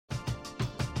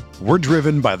We're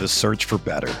driven by the search for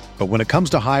better. But when it comes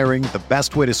to hiring, the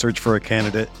best way to search for a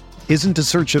candidate isn't to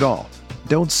search at all.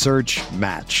 Don't search,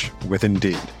 match with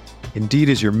Indeed. Indeed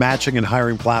is your matching and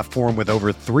hiring platform with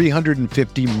over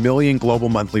 350 million global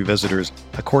monthly visitors,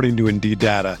 according to Indeed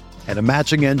data, and a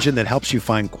matching engine that helps you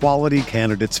find quality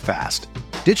candidates fast.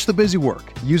 Ditch the busy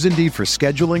work. Use Indeed for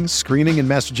scheduling, screening, and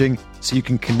messaging so you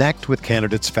can connect with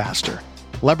candidates faster.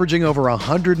 Leveraging over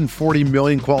 140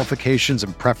 million qualifications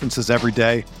and preferences every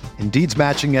day, Indeed's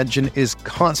matching engine is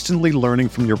constantly learning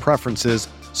from your preferences,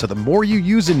 so the more you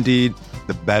use Indeed,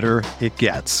 the better it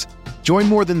gets. Join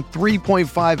more than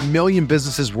 3.5 million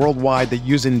businesses worldwide that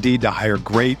use Indeed to hire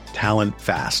great talent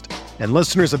fast. And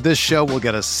listeners of this show will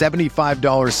get a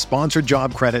 $75 sponsored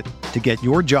job credit to get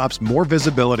your jobs more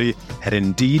visibility at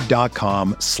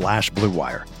Indeed.com/Blue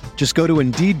Wire. Just go to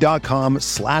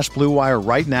Indeed.com/Blue Wire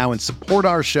right now and support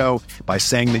our show by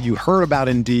saying that you heard about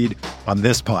Indeed on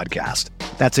this podcast.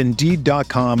 That's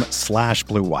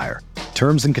Indeed.com/Blue Wire.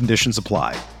 Terms and conditions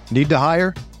apply. Need to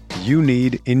hire? You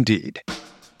need Indeed.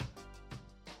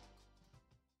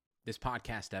 This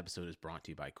podcast episode is brought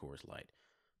to you by Coors Light.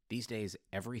 These days,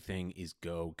 everything is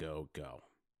go, go, go.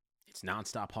 It's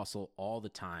nonstop hustle all the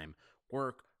time.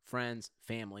 Work, friends,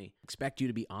 family, expect you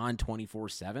to be on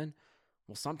 24/7.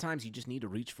 Well, sometimes you just need to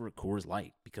reach for a Coors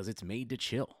Light because it's made to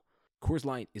chill. Coors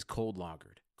Light is cold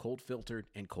lagered, cold filtered,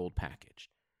 and cold packaged.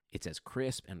 It's as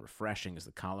crisp and refreshing as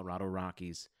the Colorado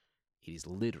Rockies. It is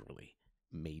literally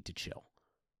made to chill.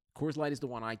 Coors Light is the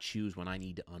one I choose when I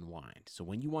need to unwind. So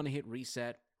when you want to hit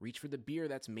reset, reach for the beer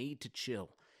that's made to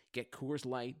chill. Get Coors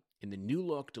Light in the new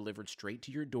look delivered straight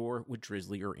to your door with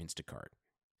Drizzly or Instacart.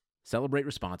 Celebrate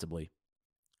responsibly.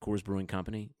 Coors Brewing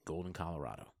Company, Golden,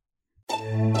 Colorado.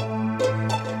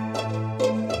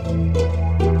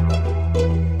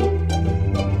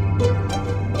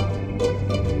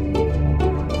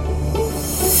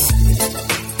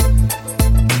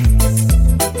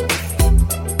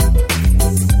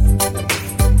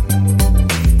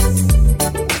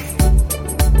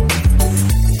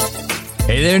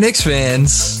 Hey there, Knicks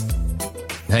fans.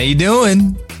 How you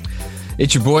doing?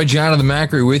 It's your boy, Jonathan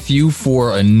Macri, with you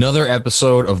for another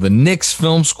episode of the Knicks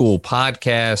Film School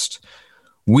podcast.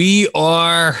 We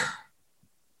are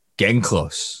getting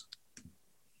close.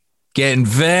 Getting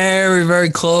very,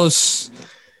 very close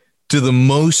to the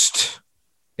most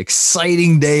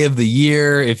exciting day of the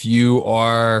year. If you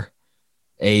are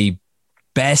a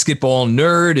basketball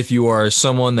nerd, if you are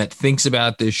someone that thinks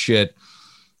about this shit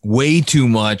way too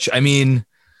much. I mean,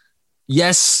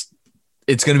 yes,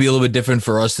 it's going to be a little bit different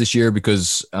for us this year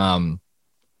because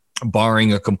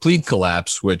barring a complete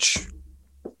collapse, which,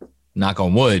 knock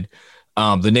on wood,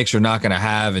 the Knicks are not going to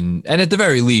have, and at the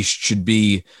very least should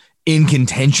be in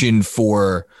contention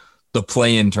for the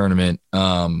play-in tournament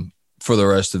for the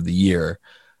rest of the year.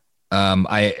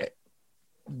 Trade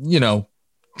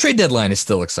deadline is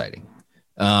still exciting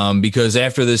because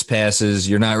after this passes,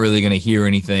 you're not really going to hear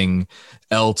anything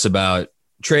else about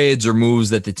trades or moves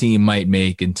that the team might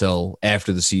make until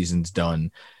after the season's done.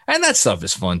 And that stuff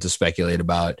is fun to speculate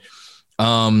about.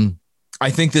 I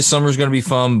think this summer is going to be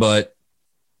fun, but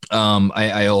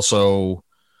I also,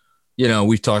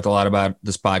 we've talked a lot about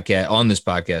this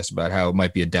podcast about how it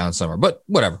might be a down summer, but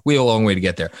whatever. We have a long way to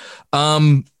get there.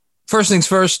 First things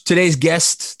first, today's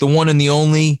guest, the one and the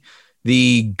only,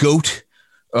 the GOAT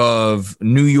of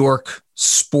New York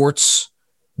sports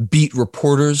beat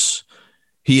reporters.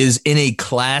 He is in a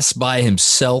class by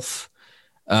himself.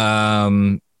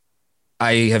 I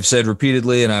have said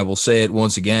repeatedly, and I will say it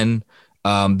once again,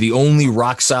 the only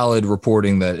rock solid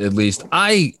reporting that at least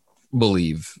I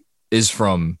believe is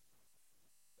from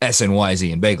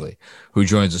SNYZ and Begley, who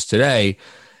joins us today.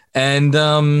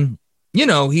 And,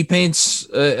 he paints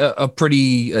a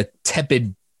pretty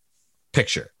tepid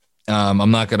picture.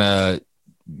 I'm not going to,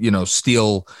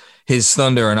 steal his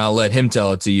thunder, and I'll let him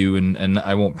tell it to you. And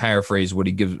I won't paraphrase what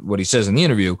he says in the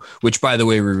interview, which, by the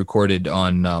way, we recorded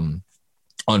on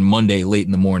Monday late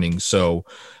in the morning. So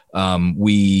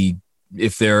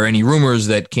if there are any rumors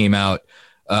that came out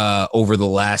over the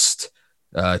last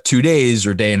 2 days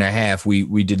or day and a half,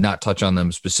 we did not touch on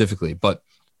them specifically, but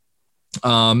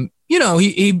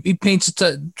he paints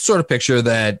a sort of picture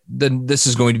that this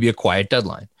is going to be a quiet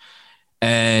deadline.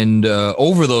 And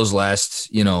over those last,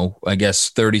 I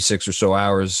guess 36 or so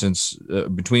hours since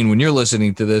between when you're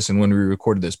listening to this and when we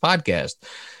recorded this podcast,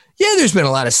 there's been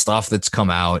a lot of stuff that's come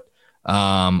out.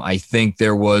 I think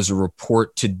there was a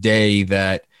report today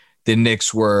that the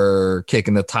Knicks were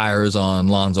kicking the tires on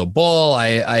Lonzo Ball.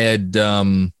 I had,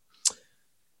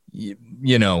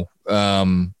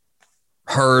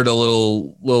 heard a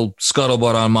little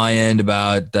scuttlebutt on my end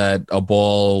about that a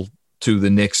Ball to the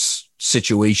Knicks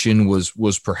situation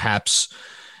was perhaps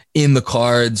in the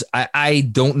cards. I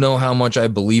don't know how much I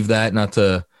believe that, not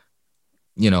to,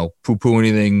 poo-poo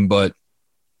anything, but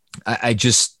I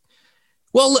just,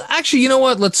 well, actually, you know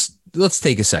what? Let's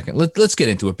take a second. Let's get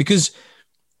into it because,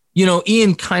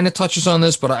 Ian kind of touches on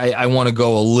this, but I want to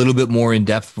go a little bit more in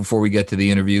depth before we get to the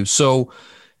interview. So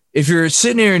if you're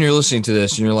sitting here and you're listening to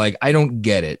this and you're like, I don't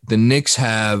get it. The Knicks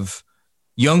have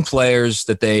young players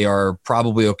that they are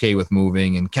probably okay with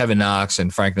moving, and Kevin Knox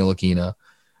and Frank Ntilikina.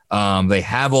 They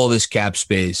have all this cap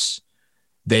space.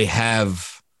 They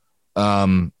have,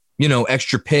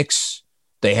 extra picks.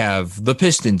 They have the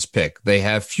Pistons pick. They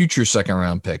have future second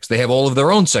round picks. They have all of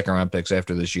their own second round picks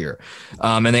after this year.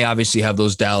 And they obviously have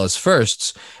those Dallas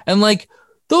firsts. And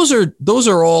those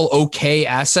are all okay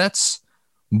assets,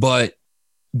 but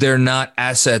they're not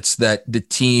assets that the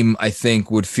team, I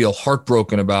think, would feel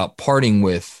heartbroken about parting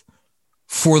with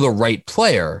for the right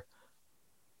player.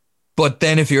 But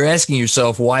then if you're asking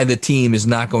yourself why the team is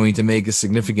not going to make a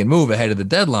significant move ahead of the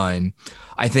deadline,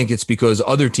 I think it's because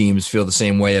other teams feel the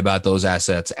same way about those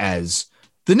assets as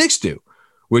the Knicks do,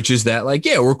 which is that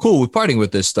we're cool with parting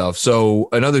with this stuff. So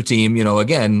another team,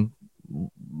 again,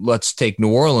 let's take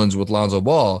New Orleans with Lonzo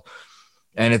Ball.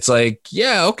 And it's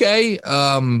okay.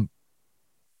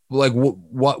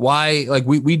 Why?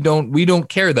 We don't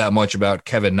care that much about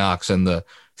Kevin Knox and the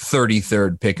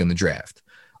 33rd pick in the draft.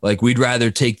 We'd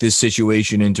rather take this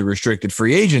situation into restricted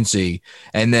free agency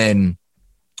and then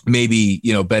maybe,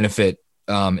 benefit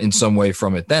in some way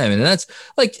from it then. And that's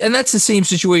the same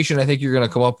situation I think you're going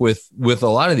to come up with a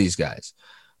lot of these guys.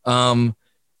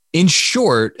 In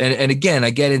short, and again, I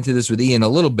get into this with Ian a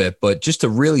little bit, but just to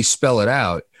really spell it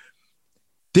out,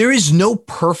 there is no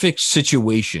perfect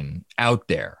situation out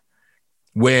there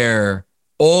where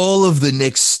all of the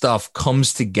Knicks stuff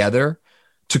comes together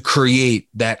to create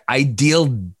that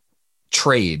ideal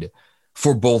trade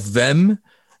for both them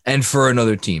and for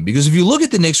another team. Because if you look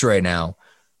at the Knicks right now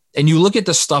and you look at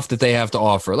the stuff that they have to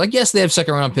offer, yes, they have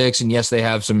second round picks and yes, they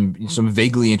have some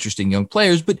vaguely interesting young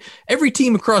players, but every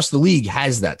team across the league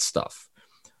has that stuff.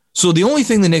 So the only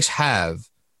thing the Knicks have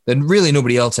that really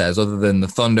nobody else has other than the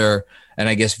Thunder, and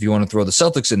I guess if you want to throw the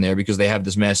Celtics in there because they have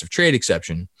this massive trade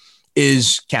exception,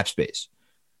 is cap space.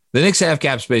 The Knicks have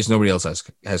cap space. Nobody else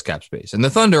has cap space. And the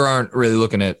Thunder aren't really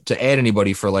looking to add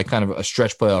anybody for kind of a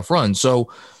stretch playoff run. So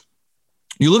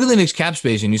you look at the Knicks cap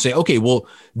space and you say, okay, well,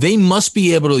 they must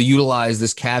be able to utilize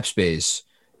this cap space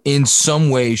in some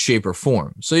way, shape, or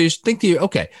form. So you think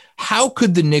okay, how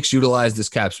could the Knicks utilize this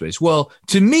cap space? Well,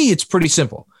 to me, it's pretty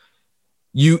simple.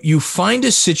 You find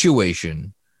a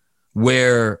situation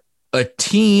where a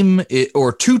team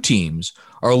or two teams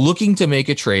are looking to make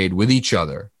a trade with each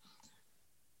other,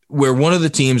 where one of the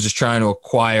teams is trying to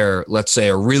acquire, let's say,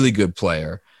 a really good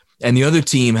player, and the other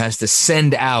team has to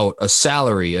send out a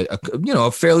salary,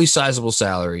 a fairly sizable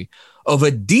salary of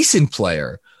a decent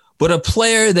player, but a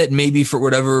player that maybe for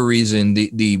whatever reason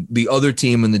the other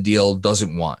team in the deal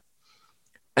doesn't want.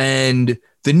 And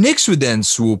the Knicks would then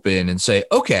swoop in and say,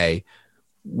 okay,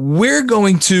 we're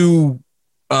going to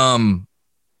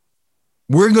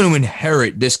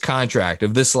inherit this contract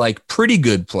of this pretty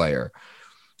good player,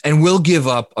 and we'll give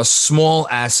up a small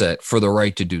asset for the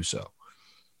right to do so.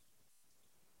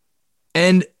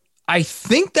 And I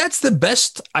think that's the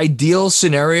best ideal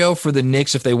scenario for the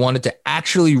Knicks if they wanted to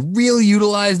actually really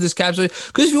utilize this cap space.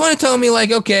 Because if you want to tell me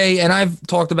okay, and I've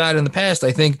talked about it in the past,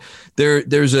 I think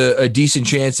there's a decent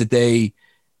chance that they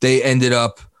ended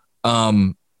up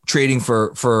trading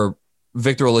for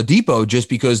Victor Oladipo just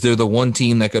because they're the one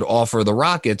team that could offer the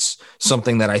Rockets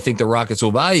something that I think the Rockets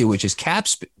will value, which is cap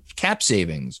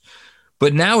savings.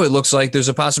 But now it looks like there's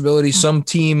a possibility some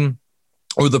team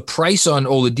or the price on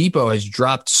Oladipo has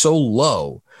dropped so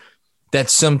low that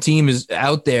some team is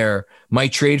out there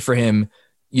might trade for him,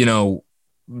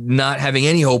 not having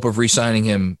any hope of re-signing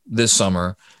him this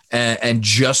summer and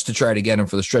just to try to get him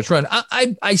for the stretch run.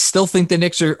 I still think the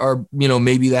Knicks are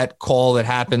maybe that call that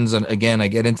happens. And again, I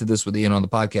get into this with Ian on the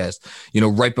podcast,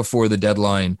 right before the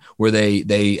deadline where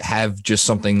they have just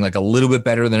something a little bit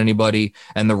better than anybody.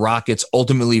 And the Rockets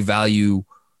ultimately value,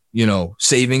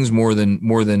 savings more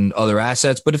than other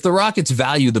assets. But if the Rockets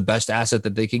value the best asset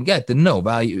that they can get, then no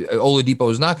value. Oladipo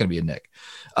is not going to be a Knick.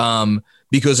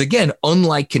 Because again,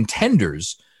 unlike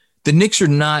contenders, the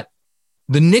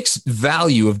Knicks'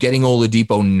 value of getting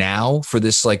Oladipo now for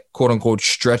this quote unquote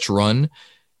stretch run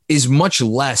is much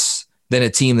less than a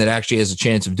team that actually has a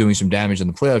chance of doing some damage in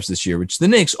the playoffs this year, which the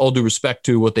Knicks, all due respect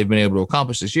to what they've been able to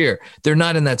accomplish this year, they're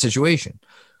not in that situation.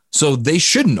 So they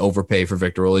shouldn't overpay for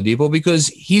Victor Oladipo because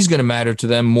he's going to matter to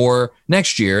them more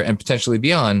next year and potentially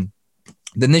beyond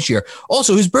than this year.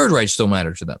 Also, his bird rights still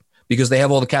matter to them because they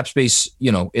have all the cap space,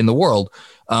 in the world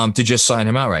to just sign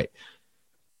him outright.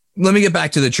 Let me get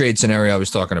back to the trade scenario I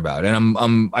was talking about.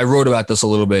 And I wrote about this a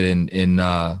little bit in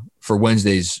for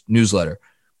Wednesday's newsletter.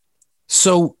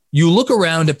 So you look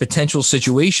around at potential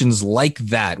situations like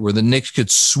that, where the Knicks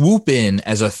could swoop in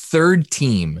as a third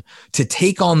team to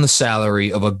take on the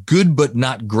salary of a good but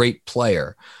not great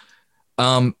player.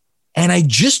 And I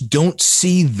just don't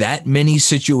see that many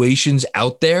situations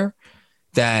out there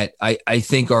that I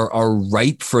think are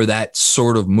ripe for that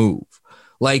sort of move.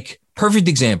 Like, perfect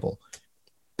example,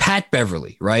 Pat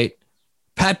Beverly, right?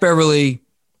 Pat Beverly,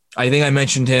 I think I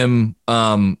mentioned him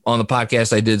on the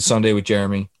podcast I did Sunday with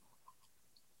Jeremy.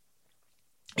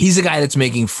 He's a guy that's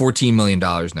making $14 million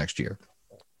next year.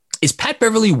 Is Pat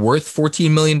Beverly worth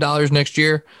 $14 million next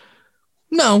year?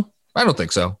 No, I don't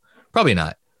think so. Probably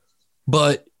not.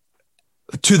 But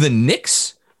to the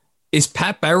Knicks, is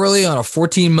Pat Beverly on a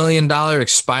 $14 million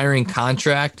expiring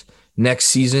contract next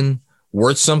season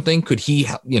worth something? Could he,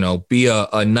 be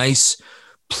a nice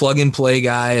plug and play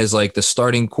guy as like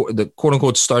the quote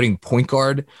unquote starting point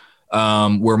guard,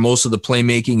 where most of the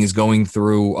playmaking is going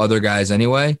through other guys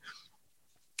anyway?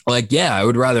 Like, yeah, I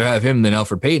would rather have him than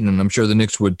Elfrid Payton, and I'm sure the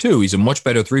Knicks would too. He's a much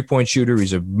better 3-point shooter.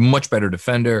 He's a much better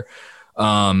defender.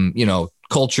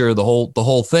 Culture, the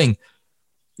whole thing.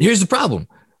 Here's the problem.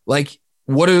 Like,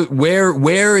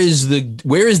 where is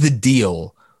the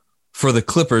deal for the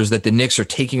Clippers that the Knicks are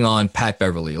taking on Pat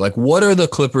Beverly? Like, what are the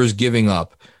Clippers giving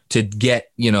up to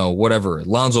get, whatever,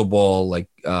 Lonzo Ball,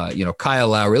 Kyle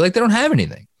Lowry? Like, they don't have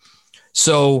anything.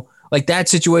 So, like, that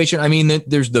situation, I mean,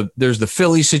 there's the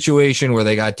Philly situation where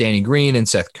they got Danny Green and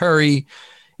Seth Curry.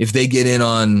 If they get in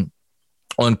on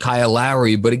Kyle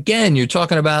Lowry, but again, you're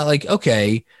talking about, like,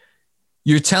 okay,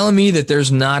 you're telling me that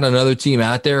there's not another team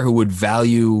out there who would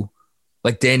value,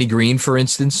 like, Danny Green, for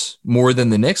instance, more than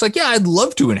the Knicks? Like, yeah, I'd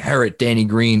love to inherit Danny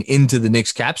Green into the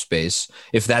Knicks cap space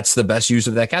if that's the best use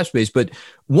of that cap space. But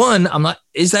one,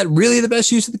 is that really the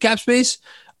best use of the cap space?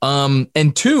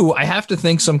 And two, I have to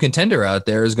think some contender out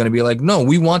there is going to be like, no,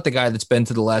 we want the guy that's been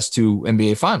to the last two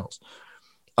NBA finals,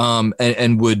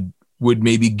 and would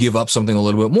maybe give up something a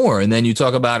little bit more. And then you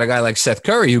talk about a guy like Seth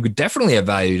Curry, who could definitely have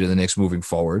value to the Knicks moving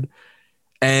forward.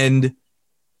 And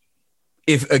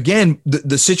if, again,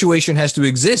 the situation has to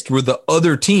exist where the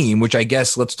other team, which I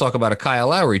guess, let's talk about a Kyle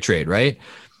Lowry trade, right?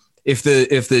 If the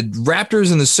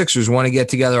Raptors and the Sixers want to get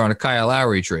together on a Kyle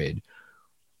Lowry trade,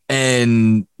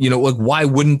 and, like, why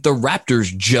wouldn't the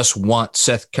Raptors just want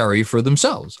Seth Curry for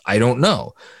themselves? I don't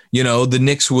know. The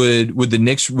Knicks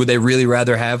would they really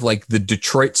rather have, like, the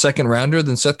Detroit second rounder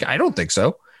than Seth Curry? I don't think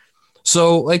so.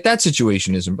 So, like, that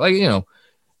situation isn't, like,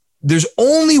 there's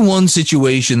only one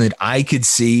situation that I could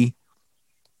see,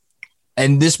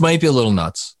 and this might be a little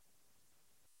nuts,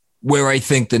 where I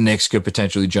think the Knicks could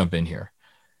potentially jump in here.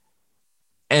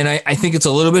 And I think it's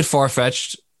a little bit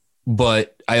far-fetched,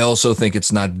 but I also think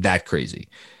it's not that crazy.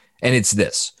 And it's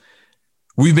this.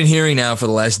 We've been hearing now for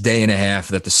the last day and a half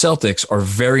that the Celtics are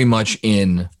very much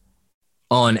in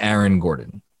on Aaron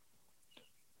Gordon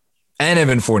and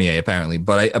Evan Fournier, apparently.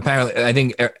 But I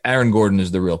think Aaron Gordon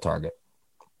is the real target.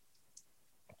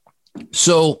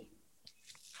 So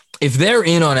if they're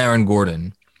in on Aaron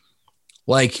Gordon,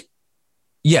 like,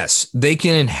 yes, they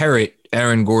can inherit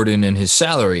Aaron Gordon and his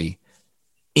salary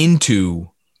into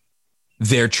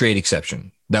their trade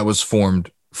exception that was formed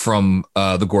from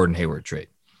the Gordon Hayward trade.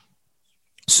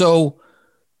 So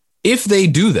if they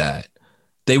do that,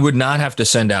 they would not have to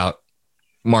send out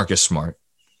Marcus Smart.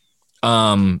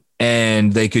 And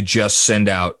they could just send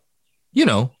out,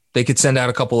 they could send out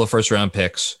a couple of first round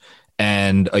picks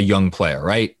and a young player,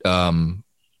 right?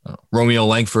 Romeo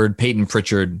Langford, Peyton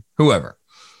Pritchard, whoever.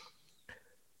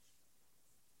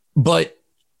 But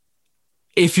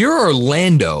if you're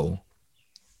Orlando,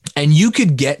 and you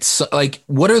could get, like,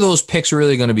 what are those picks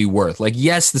really going to be worth? Like,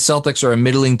 yes, the Celtics are a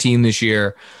middling team this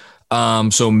year.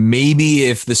 So maybe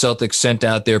if the Celtics sent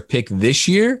out their pick this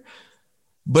year,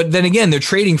 but then again, they're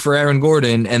trading for Aaron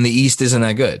Gordon and the East isn't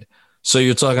that good. So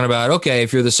you're talking about, okay,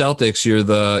 if you're the Celtics,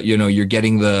 you're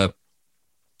getting the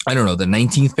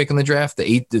 19th pick in the draft,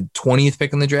 the 20th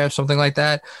pick in the draft, something like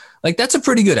that. Like, that's a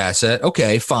pretty good asset.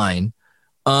 Okay, fine.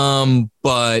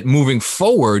 But moving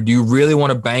forward, do you really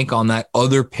want to bank on that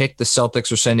other pick the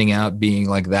Celtics are sending out being,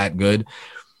 like, that good?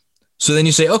 So then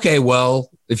you say, okay, well,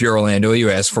 if you're Orlando,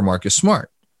 you ask for Marcus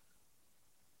Smart.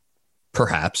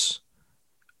 Perhaps.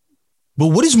 But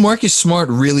what does Marcus Smart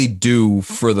really do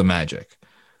for the Magic?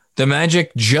 The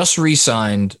Magic just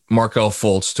re-signed Markelle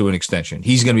Fultz to an extension.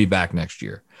 He's going to be back next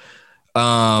year.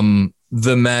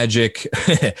 the Magic,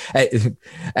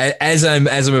 as I'm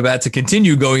about to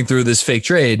continue going through this fake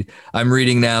trade, I'm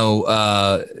reading now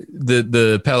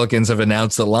the Pelicans have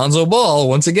announced that Lonzo Ball,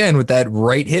 once again with that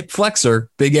right hip flexor,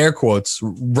 big air quotes,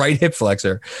 right hip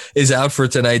flexor, is out for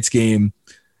tonight's game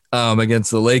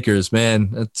against the Lakers.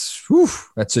 Man,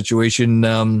 that situation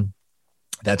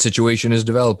is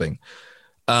developing.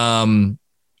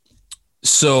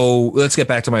 So let's get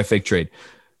back to my fake trade.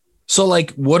 So,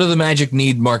 like, what do the Magic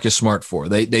need Marcus Smart for?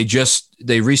 They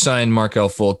re-signed Markelle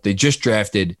Fultz. They just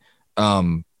drafted,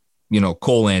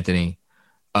 Cole Anthony.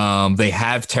 They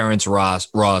have Terrence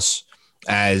Ross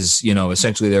as,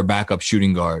 essentially their backup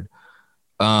shooting guard.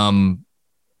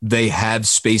 They have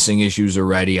spacing issues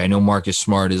already. I know Marcus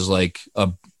Smart is like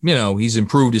he's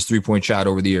improved his 3-point shot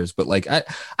over the years, but like, I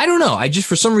don't know. I just,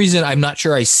 for some reason, I'm not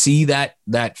sure I see that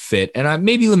fit. And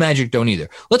maybe the Magic don't either.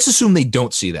 Let's assume they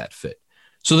don't see that fit.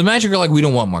 So the Magic are like, we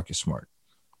don't want Marcus Smart,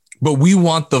 but we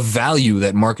want the value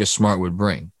that Marcus Smart would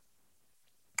bring.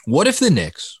 What if the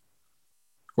Knicks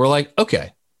were like,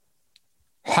 okay,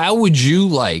 how would you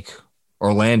like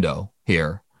Orlando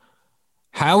here?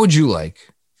 How would you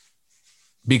like,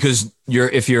 because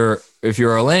if you're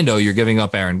Orlando, you're giving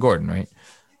up Aaron Gordon, right?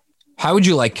 How would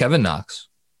you like Kevin Knox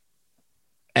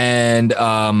and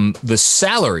the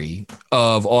salary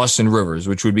of Austin Rivers,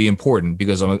 which would be important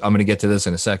because I'm going to get to this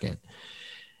in a second.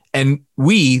 And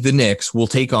we, the Knicks, will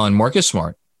take on Marcus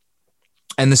Smart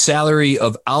and the salary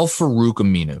of Al-Farouq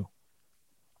Aminu,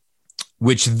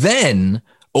 which then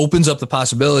opens up the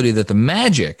possibility that the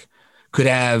Magic could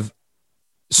have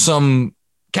some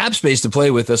cap space to play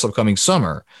with this upcoming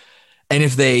summer. And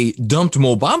if they dumped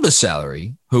Mo Bamba's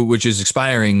salary, which is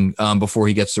expiring before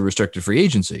he gets to restricted free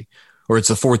agency, or it's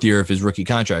the fourth year of his rookie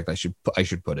contract, I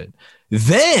should put it,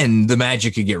 then the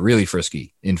Magic could get really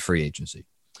frisky in free agency.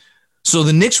 So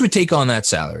the Knicks would take on that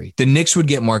salary. The Knicks would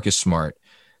get Marcus Smart.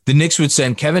 The Knicks would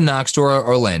send Kevin Knox to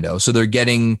Orlando, so they're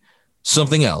getting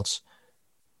something else.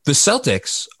 The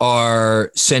Celtics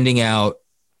are sending out,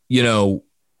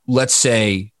 let's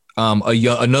say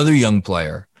another young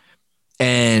player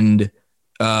and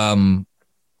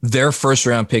their first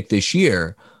round pick this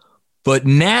year, but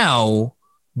now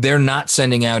they're not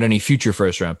sending out any future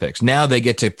first round picks. Now they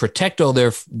get to protect all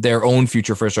their own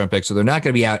future first round picks. So they're not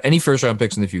going to be out any first round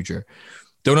picks in the future.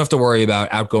 Don't have to worry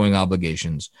about outgoing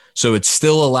obligations. So it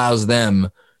still allows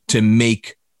them to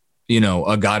make,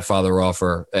 a Godfather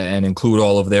offer and include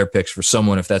all of their picks for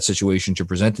someone if that situation should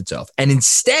present itself. And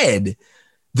instead,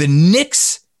 the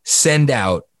Knicks send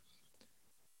out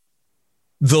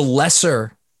the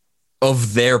lesser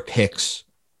of their picks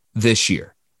this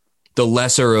year. The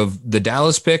lesser of the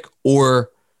Dallas pick or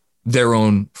their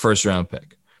own first round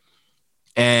pick.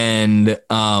 And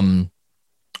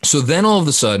so then all of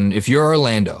a sudden, if you're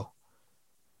Orlando,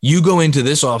 you go into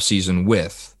this offseason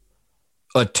with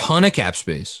a ton of cap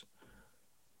space.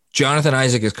 Jonathan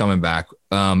Isaac is coming back.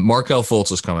 Markelle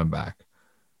Fultz is coming back.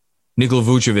 Nikola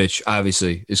Vucevic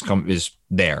obviously is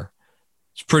there.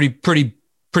 It's pretty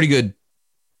good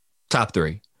top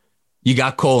three. You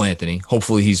got Cole Anthony.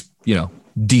 Hopefully he's,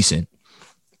 decent.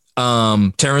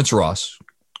 Terrence Ross,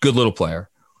 good little player.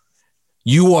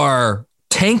 You are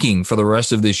tanking for the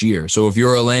rest of this year. So if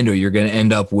you're Orlando, you're going to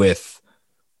end up with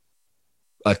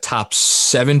a top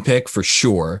 7 pick for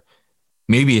sure,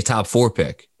 maybe a top 4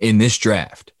 pick in this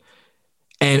draft.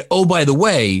 And oh, by the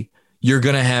way, you're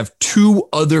going to have 2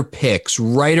 other picks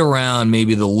right around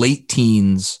maybe the late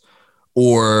teens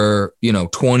or,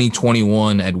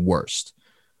 2021 at worst.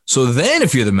 So then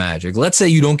if you're the Magic, let's say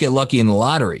you don't get lucky in the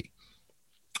lottery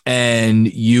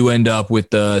and you end up with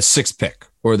the 6th pick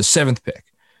or the 7th pick,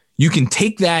 you can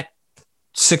take that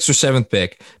 6th or 7th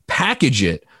pick, package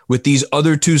it with these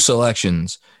other 2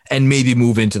 selections, and maybe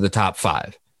move into the top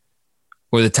 5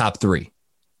 or the top 3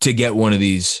 to get one of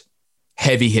these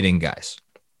heavy hitting guys.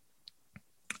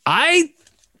 I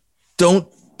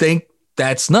don't think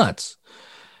that's nuts.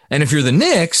 And if you're the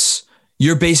Knicks,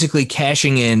 you're basically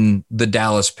cashing in the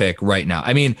Dallas pick right now.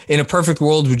 I mean, in a perfect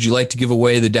world, would you like to give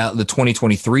away the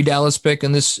 2023 Dallas pick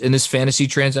in this fantasy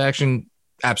transaction?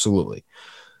 Absolutely.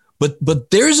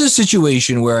 But there's a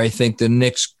situation where I think the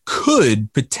Knicks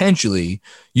could potentially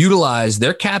utilize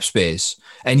their cap space.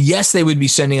 And yes, they would be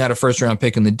sending out a first round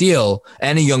pick in the deal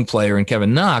and a young player in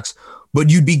Kevin Knox, but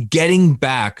you'd be getting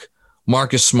back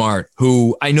Marcus Smart,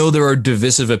 who I know there are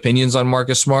divisive opinions on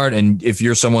Marcus Smart. And if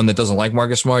you're someone that doesn't like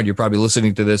Marcus Smart, you're probably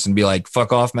listening to this and be like,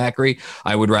 fuck off, Macri.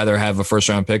 I would rather have a first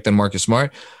round pick than Marcus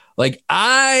Smart. Like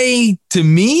I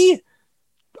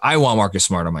want Marcus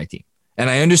Smart on my team. And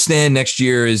I understand next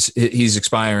year he's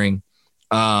expiring.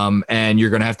 And you're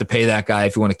going to have to pay that guy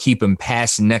if you want to keep him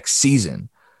past next season.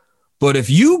 But if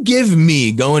you give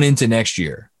me going into next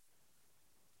year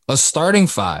a starting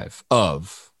five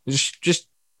of just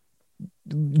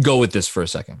go with this for a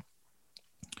second.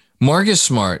 Marcus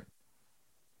Smart,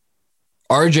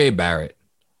 RJ Barrett,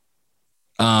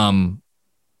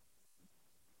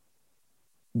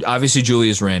 obviously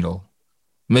Julius Randle,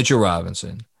 Mitchell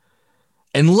Robinson.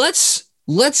 And let's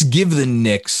give the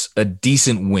Knicks a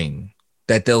decent wing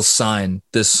that they'll sign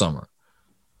this summer.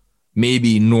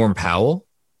 Maybe Norm Powell.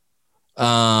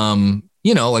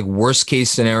 Like worst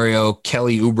case scenario,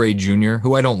 Kelly Oubre Jr.,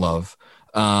 who I don't love.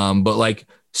 But like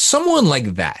someone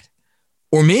like that.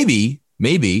 Or maybe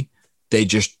they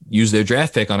just use their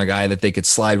draft pick on a guy that they could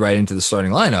slide right into the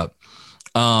starting lineup.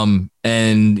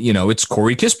 It's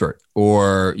Corey Kispert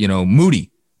or,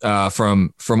 Moody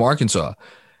from Arkansas.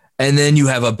 And then you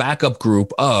have a backup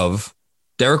group of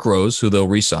Derrick Rose, who they'll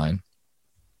re-sign,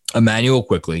 Emmanuel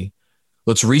Quickley.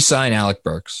 Let's re-sign Alec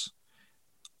Burks.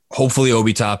 Hopefully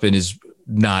Obi Toppin is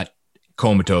not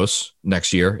comatose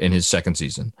next year in his second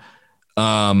season.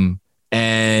 Re-sign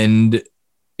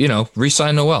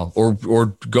Noel or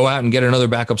go out and get another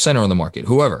backup center on the market,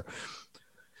 whoever.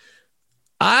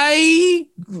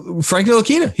 Frank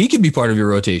Ntilikina, he could be part of your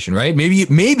rotation, right? Maybe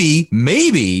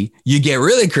you get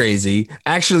really crazy,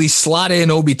 actually slot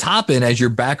in Obi Toppin as your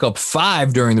backup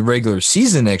five during the regular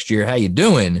season next year. How you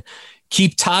doing?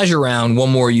 Keep Taj around one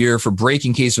more year for break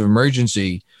in case of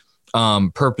emergency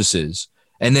purposes.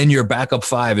 And then your backup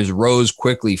five is Rose,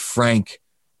 Quickly, Frank,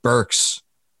 Burks,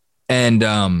 and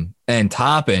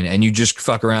Toppin, and you just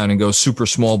fuck around and go super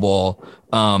small ball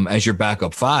as your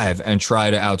backup five and try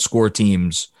to outscore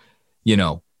teams,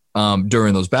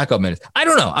 during those backup minutes. I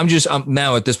don't know. I'm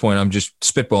now at this point, I'm just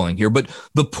spitballing here. But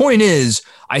the point is,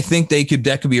 I think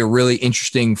that could be a really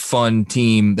interesting, fun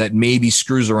team that maybe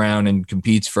screws around and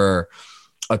competes for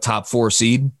a top 5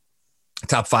 seed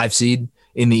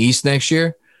in the East next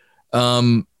year.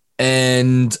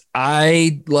 And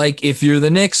I like, if you're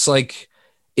the Knicks, like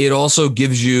it also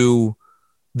gives you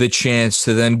the chance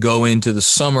to then go into the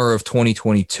summer of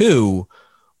 2022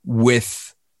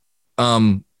 with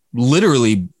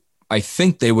literally, I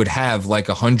think they would have like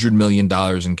 $100 million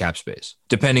in cap space,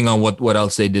 depending on what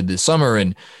else they did this summer.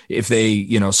 And if they,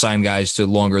 sign guys to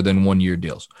longer than 1 year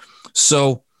deals.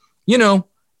 So,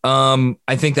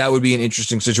 I think that would be an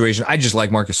interesting situation. I just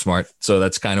like Marcus Smart. So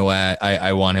that's kind of why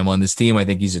I want him on this team. I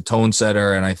think he's a tone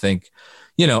setter. And I think,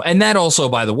 and that also,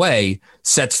 by the way,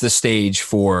 sets the stage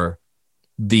for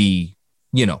the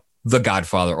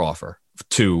Godfather offer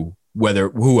to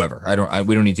whoever.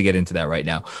 We don't need to get into that right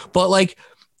now, but like,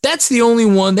 that's the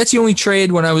only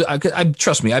trade when I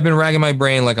trust me, I've been racking my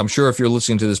brain. Like I'm sure if you're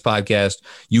listening to this podcast,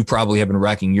 you probably have been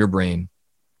racking your brain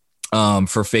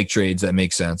for fake trades that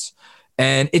make sense.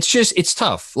 And it's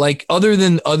tough. Like other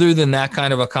than that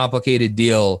kind of a complicated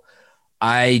deal,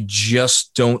 I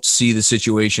just don't see the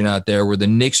situation out there where the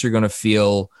Knicks are going to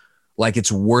feel like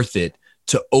it's worth it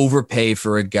to overpay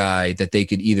for a guy that they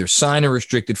could either sign a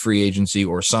restricted free agency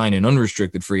or sign an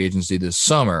unrestricted free agency this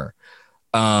summer.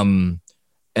 And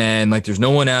like, there's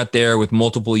no one out there with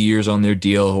multiple years on their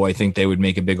deal who I think they would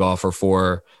make a big offer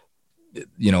for.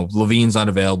 Levine's not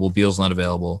available. Beal's not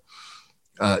available.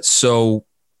 If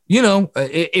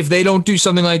they don't do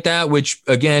something like that, which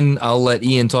again, I'll let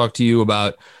Ian talk to you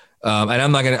about. And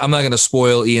I'm not going to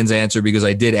spoil Ian's answer because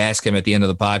I did ask him at the end of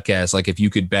the podcast, like if you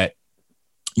could bet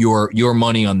your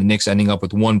money on the Knicks ending up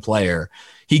with one player.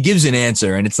 He gives an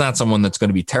answer, and it's not someone that's going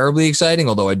to be terribly exciting,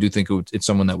 although I do think it's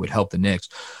someone that would help the Knicks.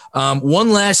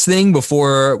 One last thing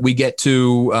before we get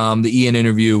to the Ian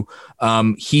interview.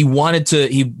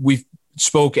 We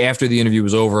spoke after the interview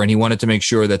was over, and he wanted to make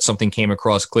sure that something came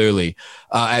across clearly.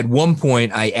 At one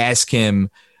point, I asked him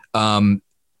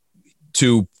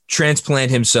to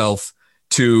transplant himself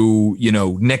to,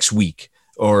 next week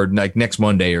or like next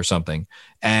Monday or something.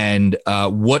 And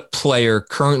what player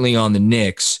currently on the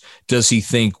Knicks does he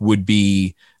think would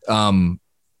be gone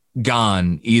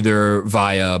either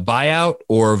via buyout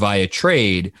or via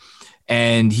trade?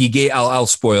 And he gave, I'll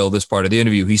spoil this part of the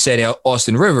interview. He said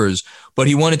Austin Rivers, but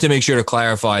he wanted to make sure to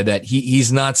clarify that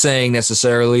he's not saying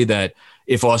necessarily that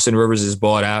if Austin Rivers is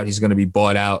bought out, he's going to be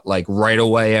bought out like right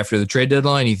away after the trade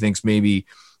deadline. He thinks maybe,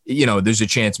 there's a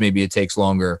chance maybe it takes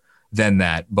longer than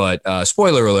that. But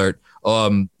spoiler alert,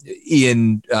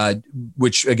 Ian,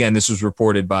 which again, this was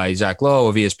reported by Zach Lowe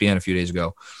of ESPN a few days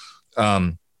ago.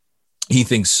 He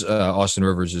thinks Austin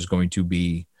Rivers is going to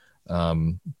be,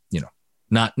 not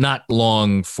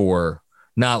long for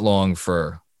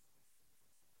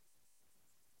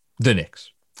the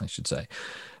Knicks, I should say.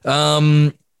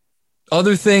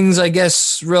 Other things, I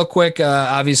guess, real quick.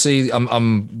 Obviously,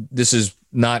 this is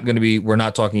we're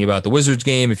not talking about the Wizards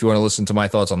game. If you want to listen to my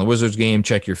thoughts on the Wizards game,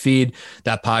 check your feed.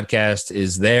 That podcast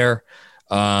is there.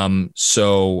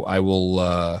 So I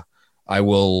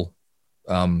will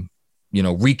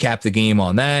recap the game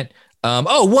on that.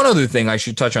 One other thing I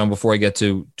should touch on before I get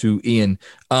to Ian.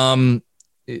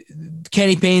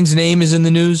 Kenny Payne's name is in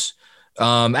the news.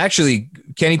 Actually,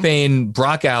 Kenny Payne,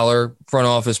 Brock Aller, front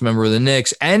office member of the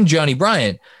Knicks, and Johnny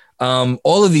Bryant.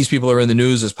 All of these people are in the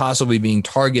news as possibly being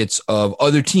targets of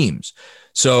other teams.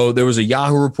 So there was a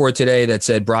Yahoo report today that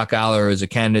said Brock Aller is a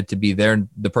candidate to be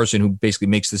the person who basically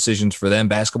makes decisions for them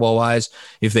basketball wise.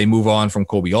 If they move on from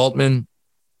Kobe Altman,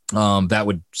 that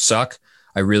would suck.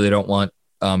 I really don't want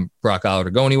Brock Aller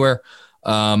to go anywhere.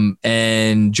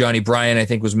 And Johnny Bryant, I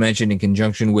think, was mentioned in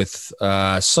conjunction with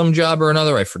some job or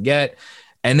another. I forget.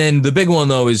 And then the big one,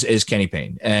 though, is Kenny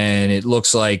Payne. And it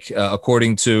looks like,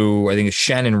 according to, I think it's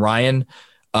Shannon Ryan,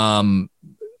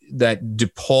 that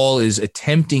DePaul is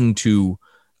attempting to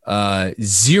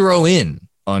zero in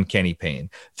on Kenny Payne.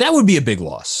 That would be a big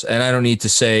loss. And I don't need to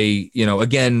say,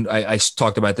 again, I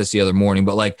talked about this the other morning,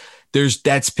 but like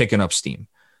that's picking up steam.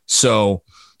 So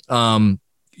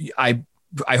I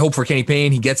hope for Kenny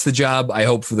Payne, he gets the job. I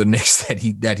hope for the Knicks that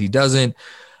he doesn't.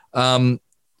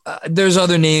 There's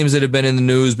other names that have been in the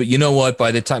news, but you know what?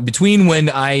 By the time between when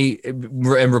I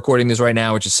am recording this right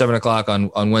now, which is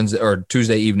 7:00 on Wednesday or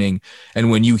Tuesday evening,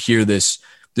 and when you hear this,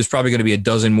 there's probably going to be a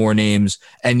dozen more names.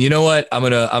 And you know what? I'm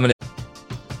gonna.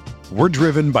 We're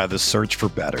driven by the search for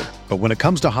better, but when it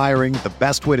comes to hiring, the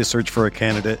best way to search for a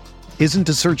candidate isn't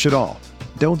to search at all.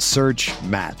 Don't search.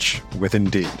 Match with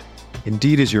Indeed.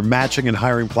 Indeed is your matching and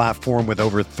hiring platform with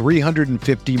over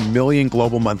 350 million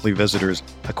global monthly visitors,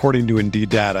 according to Indeed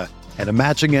data, and a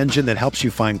matching engine that helps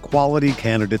you find quality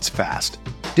candidates fast.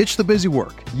 Ditch the busy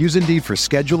work. Use Indeed for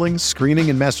scheduling, screening,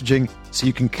 and messaging so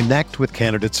you can connect with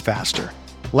candidates faster.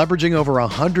 Leveraging over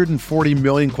 140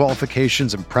 million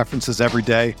qualifications and preferences every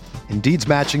day, Indeed's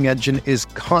matching engine is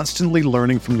constantly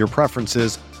learning from your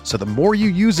preferences, so the more you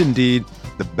use Indeed,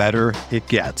 the better it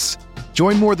gets.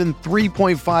 Join more than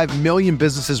 3.5 million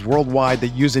businesses worldwide that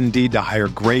use Indeed to hire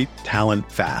great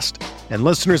talent fast. And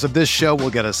listeners of this show will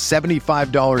get a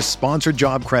 $75 sponsored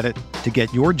job credit to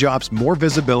get your jobs more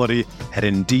visibility at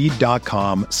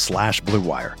Indeed.com/Blue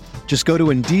Wire. Just go to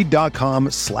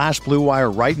Indeed.com/Blue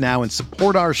Wire right now and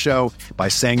support our show by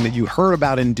saying that you heard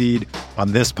about Indeed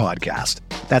on this podcast.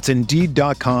 That's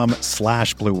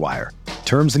Indeed.com/Blue Wire.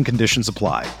 Terms and conditions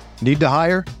apply. Need to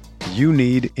hire? You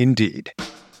need Indeed.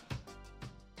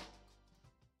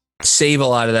 Save a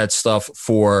lot of that stuff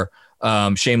for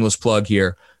shameless plug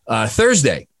here.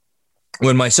 Thursday,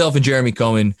 when myself and Jeremy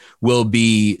Cohen will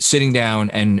be sitting down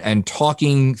and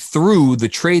talking through the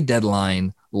trade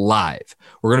deadline live.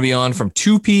 We're going to be on from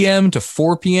 2 p.m. to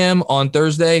 4 p.m. on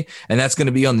Thursday, and that's going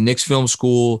to be on the Knicks Film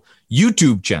School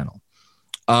YouTube channel.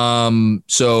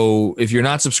 So if you're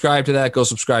not subscribed to that, go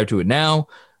subscribe to it now.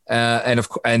 And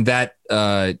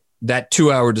that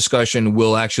 2-hour discussion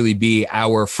will actually be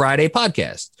our Friday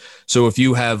podcast. So if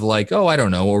you have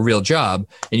a real job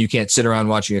and you can't sit around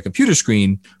watching a computer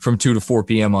screen from 2 to 4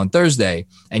 p.m. on Thursday,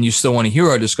 and you still want to hear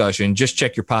our discussion, just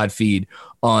check your pod feed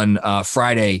on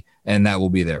Friday, and that will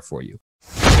be there for you.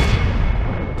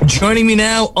 Joining me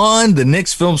now on the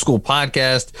Knicks Film School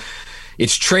podcast,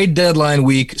 it's trade deadline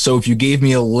week. So if you gave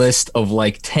me a list of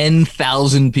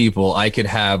 10,000 people I could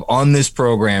have on this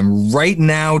program right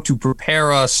now to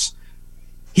prepare us,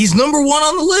 he's number one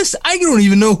on the list. I don't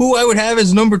even know who I would have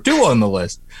as number 2 on the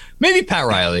list. Maybe Pat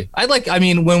Riley.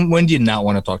 When do you not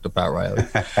want to talk to Pat Riley?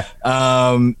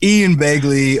 Ian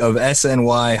Begley of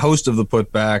SNY, host of The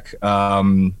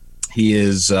Putback. He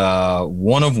is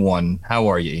one of one. How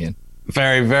are you, Ian?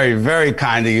 Very, very, very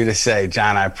kind of you to say,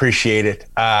 John. I appreciate it.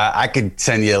 I could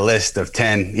send you a list of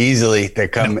 10 easily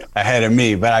that come ahead of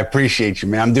me, but I appreciate you,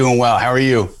 man. I'm doing well. How are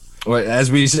you? Well, as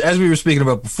we were speaking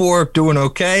about before, doing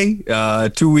okay.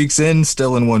 2 weeks in,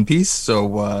 still in one piece.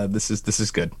 So this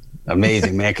is good.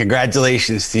 Amazing, man.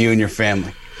 Congratulations to you and your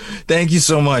family. Thank you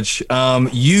so much. You're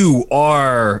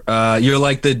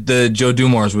like the Joe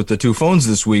Dumars with the 2 phones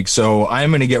this week. So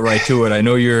I'm going to get right to it. I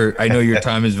know your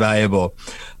time is valuable.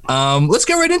 Let's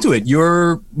get right into it.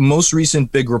 Your most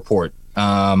recent big report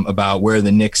about where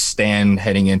the Knicks stand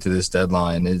heading into this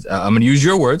deadline is, I'm going to use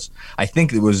your words. I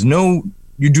think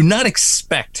you do not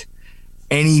expect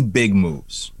any big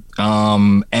moves.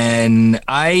 And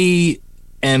I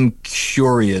am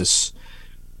curious.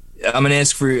 I'm going to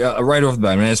ask for right off the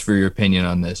bat, I'm going to ask for your opinion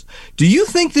on this. Do you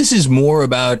think this is more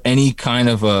about any kind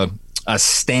of a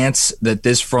stance that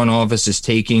this front office is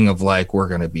taking of we're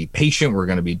going to be patient, we're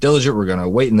going to be diligent, we're going to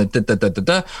wait,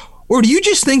 Or do you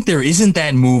just think there isn't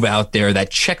that move out there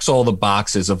that checks all the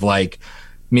boxes of like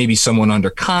maybe someone under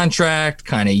contract,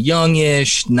 kind of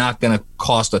youngish, not going to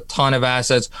cost a ton of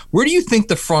assets? Where do you think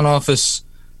the front office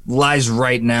lies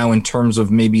right now in terms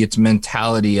of maybe its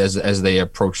mentality as they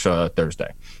approach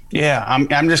Thursday? Yeah,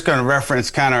 I'm just going to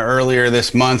reference kind of earlier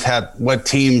this month what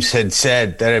teams had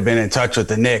said that had been in touch with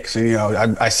the Knicks. And,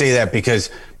 I say that because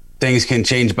things can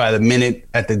change by the minute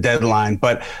at the deadline.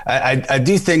 But I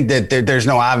do think that there's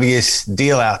no obvious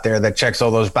deal out there that checks all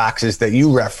those boxes that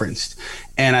you referenced.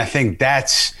 And I think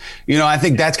that's going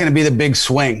to be the big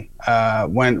swing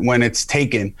when it's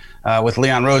taken with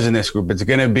Leon Rose in this group. It's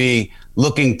going to be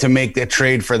looking to make the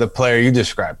trade for the player you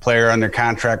described, player under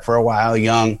contract for a while,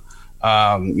 young,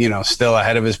 still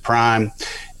ahead of his prime,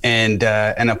 and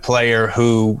a player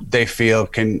who they feel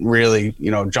can really,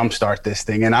 jumpstart this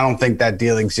thing. And I don't think that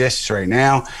deal exists right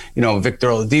now. Victor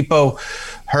Oladipo,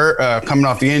 coming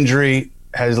off the injury,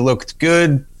 has looked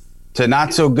good to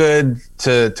not so good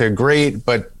to great,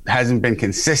 but hasn't been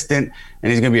consistent.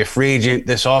 And he's going to be a free agent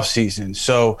this offseason.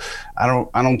 So I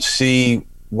don't see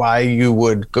why you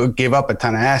would give up a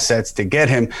ton of assets to get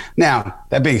him. Now,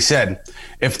 that being said,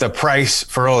 if the price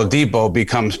for Oladipo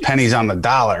becomes pennies on the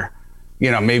dollar,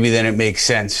 maybe then it makes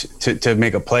sense to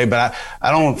make a play. But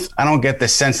I don't get the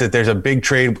sense that there's a big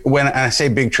trade. When I say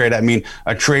big trade, I mean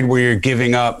a trade where you're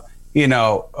giving up,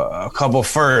 a couple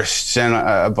firsts and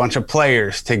a bunch of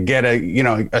players to get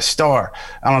a star.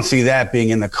 I don't see that being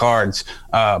in the cards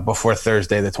before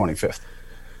Thursday, the 25th.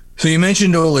 So you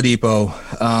mentioned Oladipo.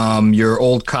 Your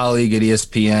old colleague at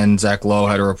ESPN, Zach Lowe,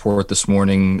 had a report this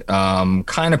morning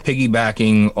kind of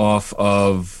piggybacking off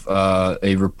of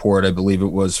a report, I believe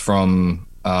it was from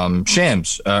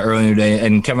Shams earlier today,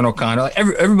 and Kevin O'Connor.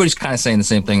 Everybody's kind of saying the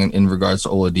same thing in regards to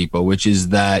Oladipo, which is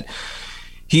that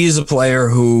he is a player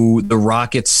who the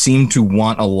Rockets seem to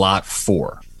want a lot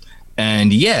for.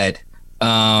 And yet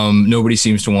nobody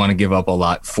seems to want to give up a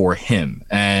lot for him.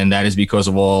 And that is because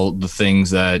of all the things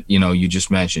that, you just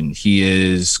mentioned. He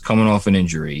is coming off an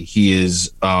injury. He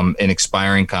is an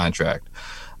expiring contract.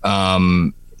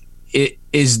 Do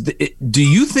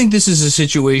you think this is a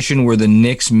situation where the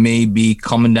Knicks may be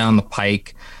coming down the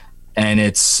pike and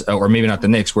or maybe not the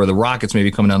Knicks, where the Rockets may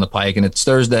be coming down the pike and it's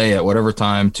Thursday at whatever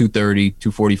time, 2:30,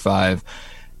 2:45,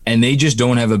 and they just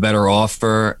don't have a better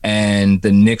offer, and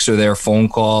the Knicks are their phone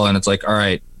call, and it's like, all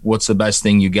right, what's the best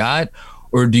thing you got?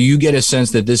 Or do you get a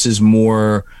sense that this is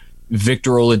more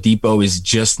Victor Oladipo is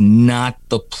just not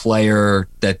the player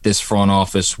that this front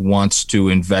office wants to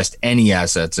invest any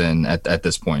assets in at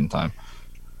this point in time?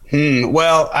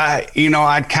 Well,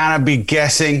 I'd kind of be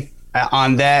guessing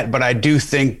on that, but I do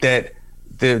think that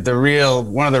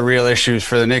one of the real issues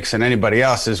for the Knicks and anybody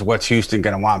else is what's Houston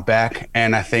going to want back.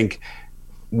 And I think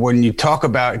when you talk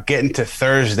about getting to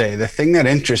Thursday, the thing that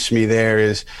interests me there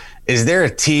is there a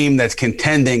team that's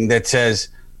contending that says,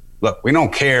 look, we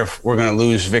don't care if we're going to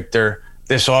lose Victor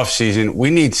this offseason. We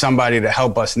need somebody to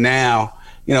help us now.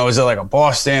 Is it like a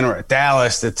Boston or a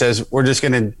Dallas that says, we'll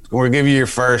give you your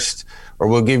first, or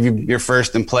we'll give you your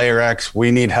first and player X.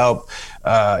 We need help.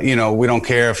 We don't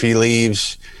care if he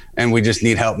leaves, and we just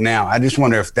need help now. I just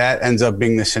wonder if that ends up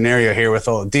being the scenario here with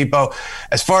Oladipo.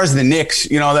 As far as the Knicks,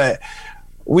 that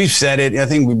we've said it. I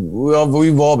think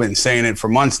we've all been saying it for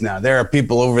months now. There are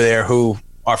people over there who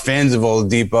are fans of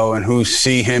Oladipo and who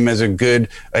see him as a good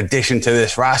addition to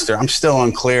this roster. I'm still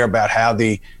unclear about how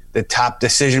the top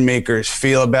decision makers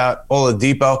feel about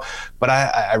Oladipo, but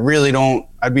I really don't.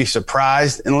 I'd be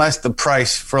surprised unless the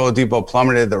price for Oladipo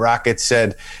plummeted. The Rockets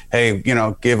said, "Hey,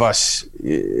 give us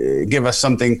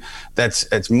something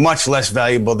that's much less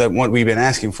valuable than what we've been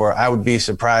asking for." I would be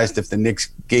surprised if the Knicks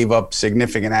gave up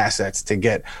significant assets to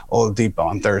get Oladipo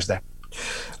on Thursday.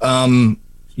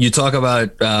 You talk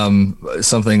about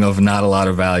something of not a lot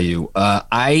of value.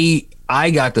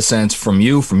 I got the sense from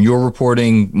your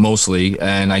reporting mostly,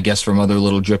 and I guess from other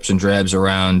little drips and drabs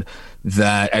around,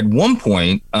 that at one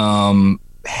point,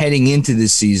 heading into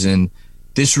this season,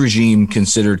 this regime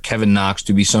considered Kevin Knox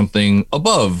to be something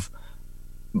above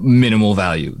minimal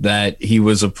value, that he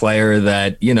was a player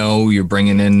that, you're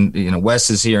bringing in, Wes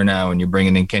is here now, and you're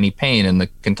bringing in Kenny Payne and the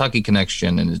Kentucky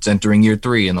connection, and it's entering year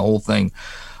 3 and the whole thing.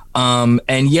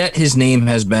 And yet his name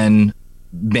has been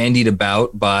bandied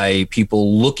about by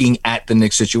people looking at the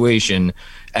Knicks situation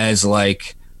as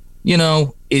like,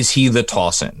 is he the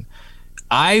toss-in?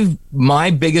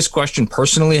 My biggest question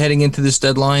personally heading into this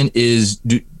deadline is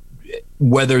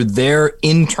whether their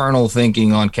internal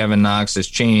thinking on Kevin Knox has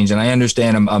changed. And I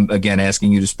understand I'm again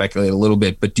asking you to speculate a little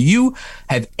bit, but do you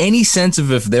have any sense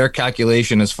of if their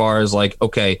calculation as far as like,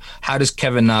 okay, how does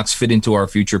Kevin Knox fit into our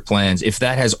future plans, if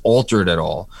that has altered at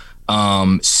all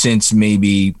since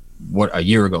maybe a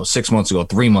year ago, 6 months ago,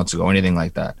 3 months ago, anything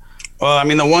like that? Well, I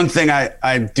mean, the one thing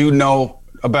I do know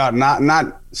about,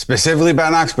 not specifically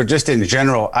about Knox, but just in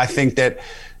general, I think that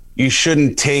you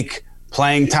shouldn't take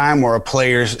playing time or a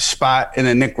player's spot in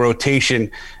a Knick rotation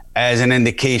as an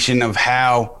indication of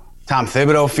how Tom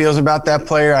Thibodeau feels about that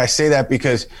player. I say that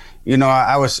because,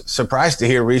 I was surprised to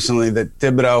hear recently that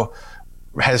Thibodeau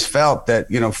has felt that,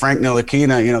 Frank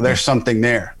Ntilikina, there's something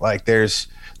there. Like there's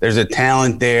a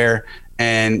talent there.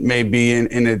 And maybe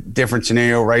in a different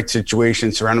scenario, right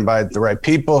situation, surrounded by the right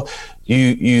people,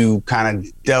 you kind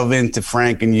of delve into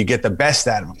Frank and you get the best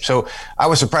out of him. So I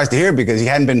was surprised to hear because he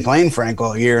hadn't been playing Frank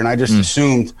all year, and I just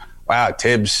assumed, wow,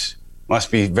 Tibbs must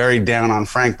be very down on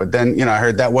Frank. But then, I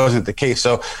heard that wasn't the case.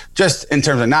 So just in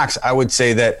terms of Knox, I would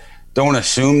say that don't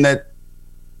assume that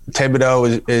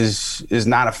Thibodeau is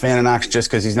not a fan of Knox just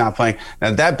because he's not playing.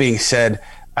 Now, that being said,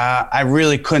 I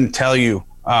really couldn't tell you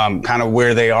kind of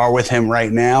where they are with him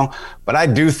right now. But I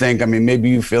do think, maybe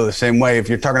you feel the same way. If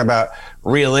you're talking about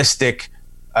realistic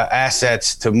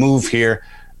assets to move here,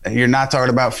 you're not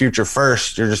talking about future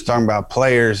first. You're just talking about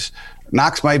players.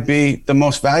 Knox might be the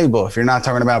most valuable if you're not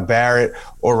talking about Barrett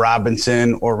or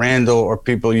Robinson or Randall or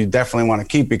people you definitely want to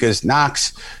keep, because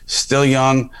Knox, still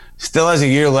young, still has a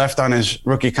year left on his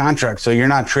rookie contract. So you're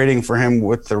not trading for him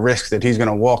with the risk that he's going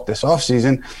to walk this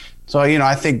offseason. So,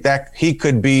 I think that he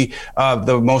could be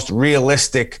the most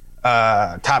realistic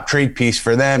top trade piece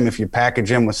for them. If you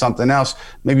package him with something else,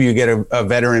 maybe you get a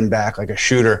veteran back, like a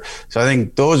shooter. So I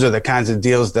think those are the kinds of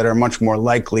deals that are much more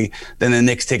likely than the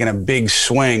Knicks taking a big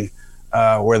swing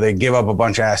where they give up a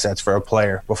bunch of assets for a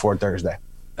player before Thursday.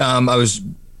 I was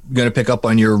going to pick up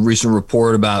on your recent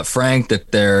report about Frank,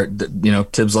 that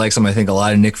Tibbs likes him. I think a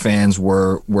lot of Knick fans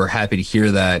were happy to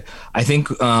hear that. I think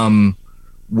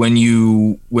when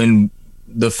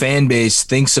the fan base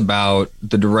thinks about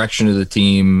the direction of the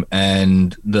team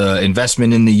and the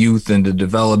investment in the youth and the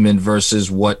development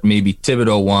versus what maybe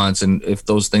Thibodeau wants, and if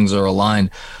those things are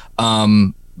aligned,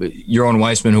 Yaron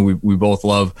Weissman, who we both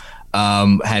love,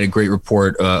 had a great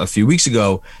report a few weeks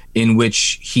ago in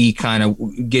which he kind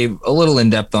of gave a little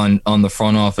in-depth on the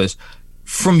front office.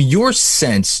 From your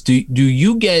sense, do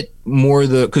you get more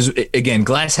because again,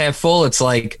 glass half full, it's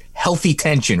like healthy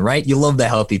tension, right? You love the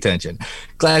healthy tension.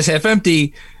 Glass half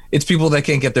empty, it's people that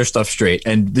can't get their stuff straight,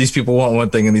 and these people want one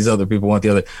thing and these other people want the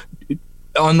other.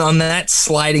 On that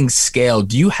sliding scale,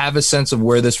 do you have a sense of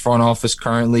where this front office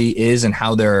currently is and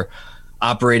how they're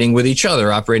operating with each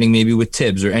other, operating maybe with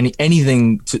Tibbs or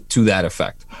anything to that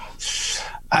effect?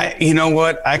 You know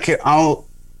what?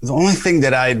 The only thing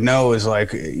that I know is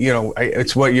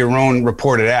it's what Yaron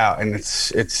reported out, and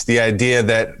it's the idea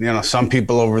that some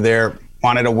people over there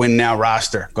wanted a win now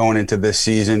roster going into this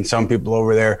season. Some people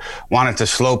over there wanted to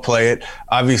slow play it.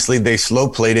 Obviously, they slow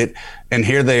played it, and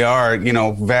here they are,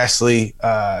 vastly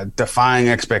defying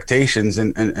expectations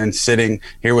and sitting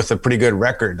here with a pretty good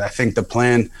record. I think the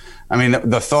plan,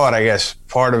 the thought, I guess,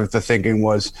 part of the thinking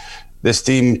was, this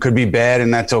team could be bad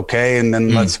and that's okay, and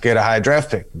then let's get a high draft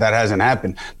pick. That hasn't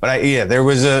happened. But there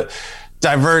was a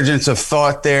divergence of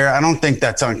thought there. I don't think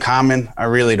that's uncommon. I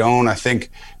really don't. I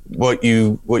think what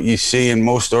you see in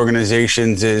most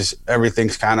organizations is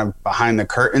everything's kind of behind the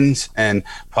curtains, and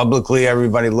publicly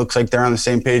everybody looks like they're on the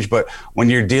same page. But when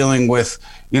you're dealing with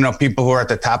people who are at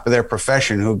the top of their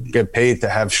profession, who get paid to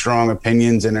have strong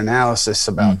opinions and analysis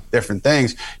about different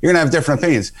things, you're going to have different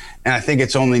opinions. And I think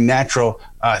it's only natural,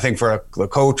 I think, for the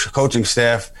coaching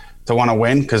staff to want to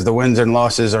win, because the wins and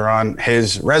losses are on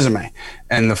his resume.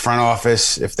 And the front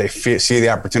office, if they see the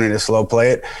opportunity to slow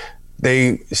play it,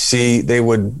 they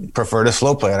would prefer to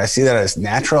slow play it. I see that as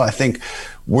natural. I think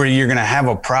where you're going to have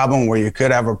a problem, where you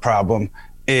could have a problem,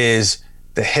 is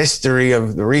the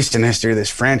recent history of this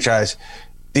franchise.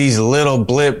 These little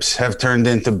blips have turned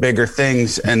into bigger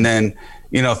things, and then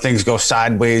things go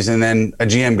sideways, and then a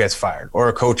GM gets fired or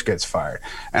a coach gets fired.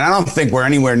 And I don't think we're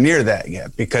anywhere near that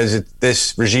yet, because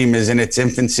this regime is in its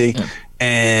infancy,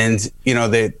 and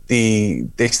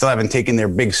they still haven't taken their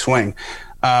big swing.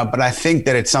 But I think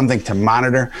that it's something to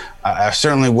monitor. I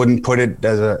certainly wouldn't put it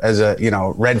as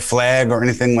a red flag or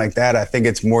anything like that. I think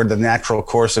it's more the natural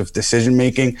course of decision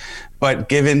making. But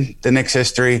given the Knicks'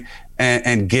 history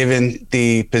and given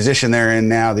the position they're in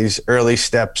now, these early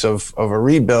steps of a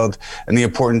rebuild and the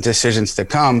important decisions to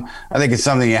come, I think it's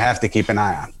something you have to keep an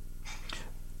eye on.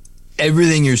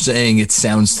 Everything you're saying, it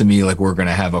sounds to me like we're going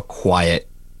to have a quiet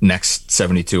next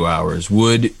 72 hours.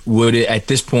 Would it, at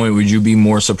this point, would you be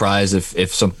more surprised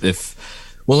if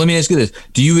well, let me ask you this.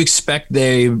 Do you expect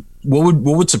what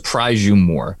would surprise you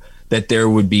more? That there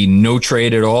would be no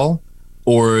trade at all,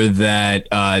 or that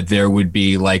there would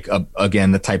be like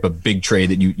again the type of big trade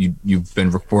that you've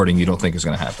been reporting you don't think is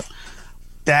going to happen?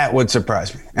 That would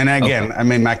surprise me. And again, okay. I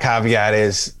mean, my caveat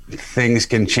is things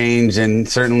can change, and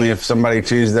certainly if somebody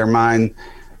changes their mind,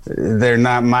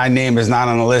 my name is not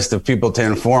on the list of people to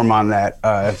inform on that.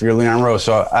 If you're Leon Rose,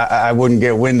 so I wouldn't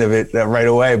get wind of it right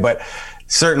away, but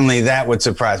certainly that would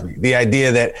surprise me. The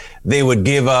idea that they would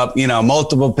give up,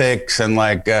 multiple picks and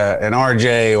like an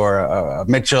RJ or a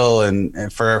Mitchell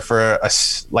and for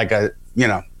let's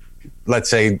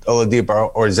say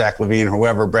Oladipo or Zach LaVine or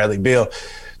whoever, Bradley Beal,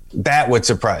 that would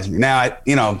surprise me. Now,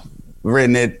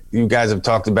 written it, you guys have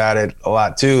talked about it a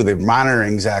lot too. They're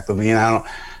monitoring Zach LaVine.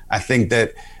 I think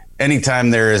that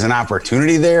anytime there is an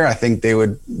opportunity there, I think they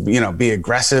would, be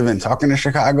aggressive in talking to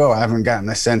Chicago. I haven't gotten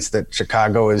the sense that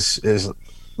Chicago is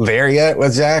there yet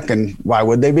with Zach, and why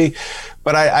would they be?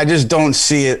 But I just don't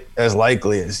see it as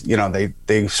likely as,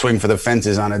 they swing for the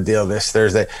fences on a deal this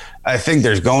Thursday. I think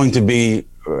there's going to be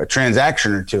a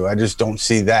transaction or two. I just don't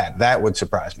see that. That would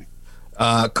surprise me.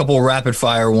 A couple of rapid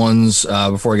fire ones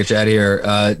before I get you out of here.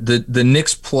 The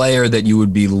Knicks player that you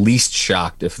would be least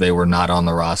shocked if they were not on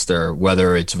the roster,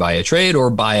 whether it's via trade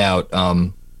or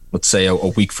buyout, let's say a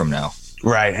week from now.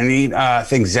 Right. And I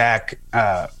think Zach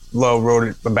Lowe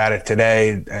wrote about it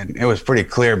today, and it was pretty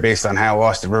clear based on how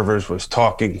Austin Rivers was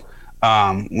talking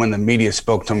when the media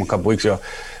spoke to him a couple weeks ago.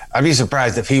 I'd be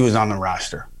surprised if he was on the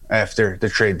roster after the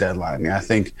trade deadline. I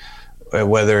think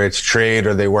whether it's trade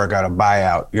or they work out a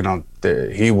buyout,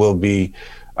 he will be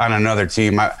on another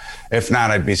team. If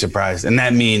not, I'd be surprised. And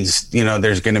that means,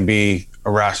 there's going to be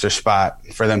a roster spot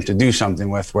for them to do something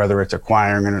with, whether it's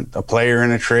acquiring a player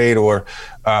in a trade or,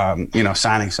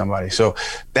 signing somebody. So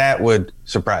that would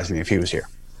surprise me if he was here.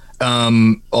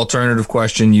 Alternative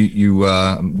question,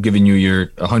 I'm giving you your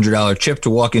 $100 chip to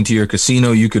walk into your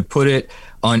casino. You could put it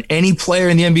on any player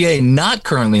in the NBA not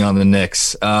currently on the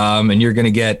Knicks, and you're going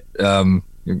to get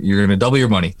you're going to double your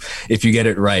money if you get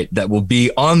it right. That will be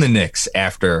on the Knicks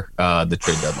after the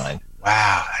trade deadline.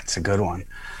 Wow, that's a good one.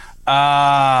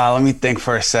 Let me think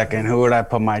for a second. Who would I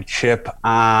put my chip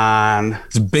on?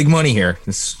 It's big money here.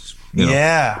 It's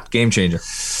game changer.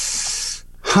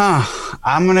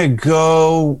 I'm going to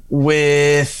go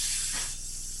with,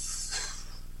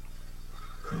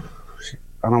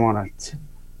 I don't want to.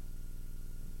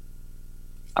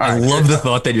 I love the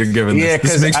thought that you're giving this. Yeah,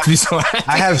 because makes me so happy.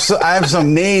 I have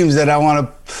some names that I want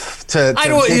to. I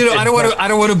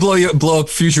don't want to blow up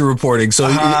future reporting. So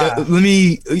let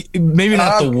me maybe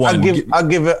not the one. I'll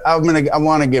give it. I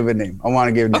want to give a name.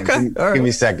 Okay. Give me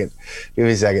a second.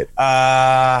 All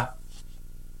right.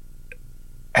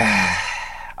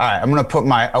 I'm gonna put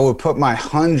I would put my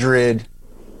 100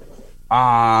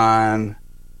 on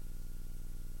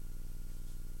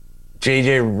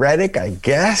JJ Redick, I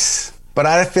guess. But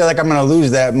I feel like I'm going to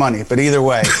lose that money. But either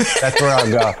way, that's where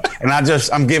I'll go. And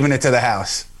I'm giving it to the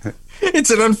house. It's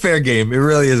an unfair game. It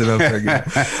really is an unfair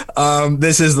game.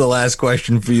 This is the last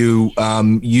question for you.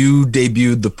 You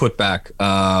debuted the putback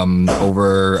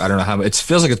over, I don't know how, it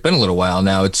feels like it's been a little while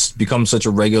now. It's become such a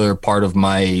regular part of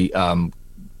my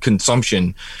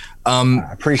consumption. I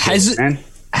appreciate it, man.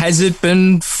 Has it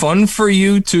been fun for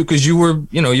you to, because you're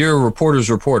a reporter's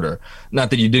reporter. Not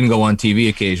that you didn't go on TV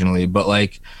occasionally, but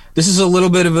like, this is a little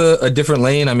bit of a different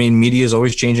lane. I mean, media is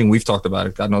always changing. We've talked about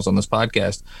it, God knows, on this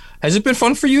podcast. Has it been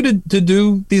fun for you to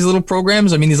do these little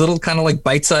programs? I mean, these little kind of like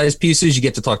bite-sized pieces. You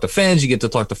get to talk to fans. You get to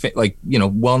talk to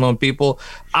well-known people.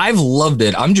 I've loved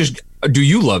it. Do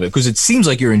you love it? Because it seems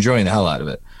like you're enjoying the hell out of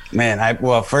it. Man,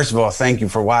 well, first of all, thank you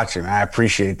for watching. I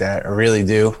appreciate that. I really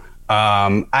do.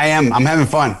 I'm having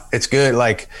fun. It's good.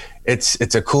 Like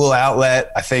it's a cool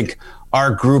outlet. I think our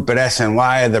group at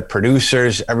SNY, the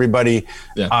producers, everybody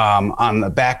on the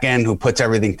back end who puts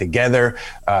everything together,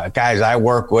 guys I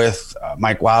work with,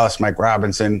 Mike Wallace, Mike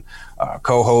Robinson,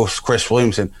 co-host Chris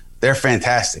Williamson, they're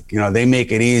fantastic. They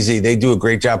make it easy. They do a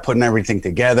great job putting everything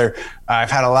together. I've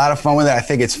had a lot of fun with it. I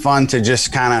think it's fun to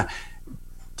just kind of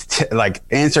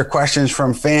answer questions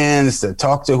from fans, to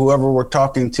talk to whoever we're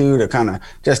talking to kind of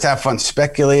just have fun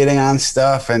speculating on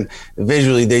stuff. And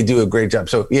visually, they do a great job.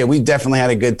 So, yeah, we definitely had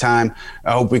a good time.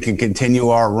 I hope we can continue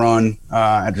our run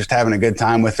and just having a good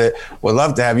time with it. We'd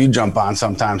love to have you jump on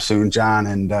sometime soon, John.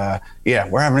 And,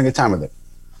 we're having a good time with it.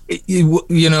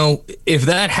 If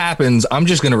that happens, I'm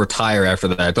just going to retire after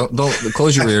that. Don't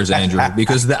close your ears, Andrew,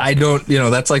 because I don't,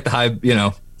 that's like the high,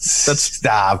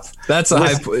 Stop. That's a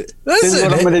high point. This is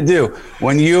what I'm going to do.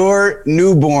 When you're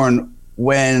newborn,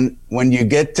 when you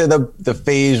get to the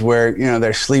phase where,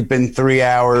 they're sleeping 3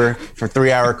 hour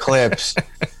clips,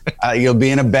 You'll be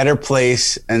in a better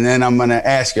place, and then I'm going to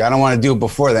ask you. I don't want to do it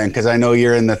before then because I know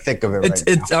you're in the thick of it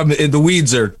now. The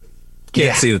weeds are.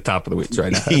 Can't see the top of the weeds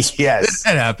right now. Yes.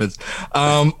 That happens.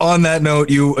 On that note,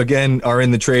 you, again, are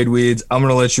in the trade weeds. I'm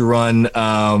going to let you run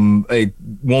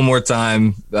one more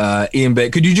time. Ian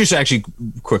Begley, could you just actually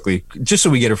quickly, just so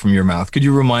we get it from your mouth, could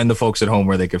you remind the folks at home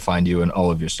where they could find you and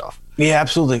all of your stuff? Yeah,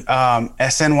 absolutely.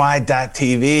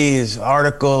 SNY.TV is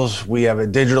articles. We have a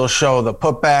digital show, The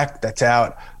Putback, that's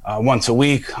out once a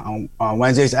week on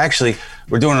Wednesdays. Actually,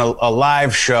 we're doing a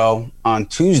live show on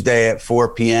Tuesday at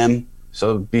 4 p.m.,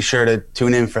 so be sure to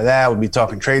tune in for that. We'll be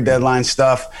talking trade deadline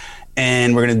stuff.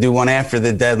 And we're going to do one after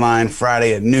the deadline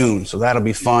Friday at noon. So that'll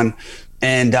be fun.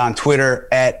 And on Twitter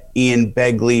at Ian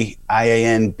Begley,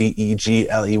 IANBEGLEY.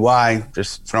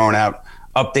 Just throwing out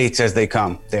updates as they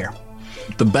come there.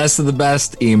 The best of the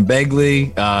best, Ian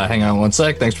Begley. Hang on one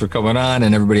sec. Thanks for coming on.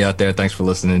 And everybody out there, thanks for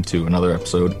listening to another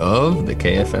episode of the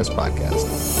KFS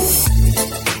Podcast.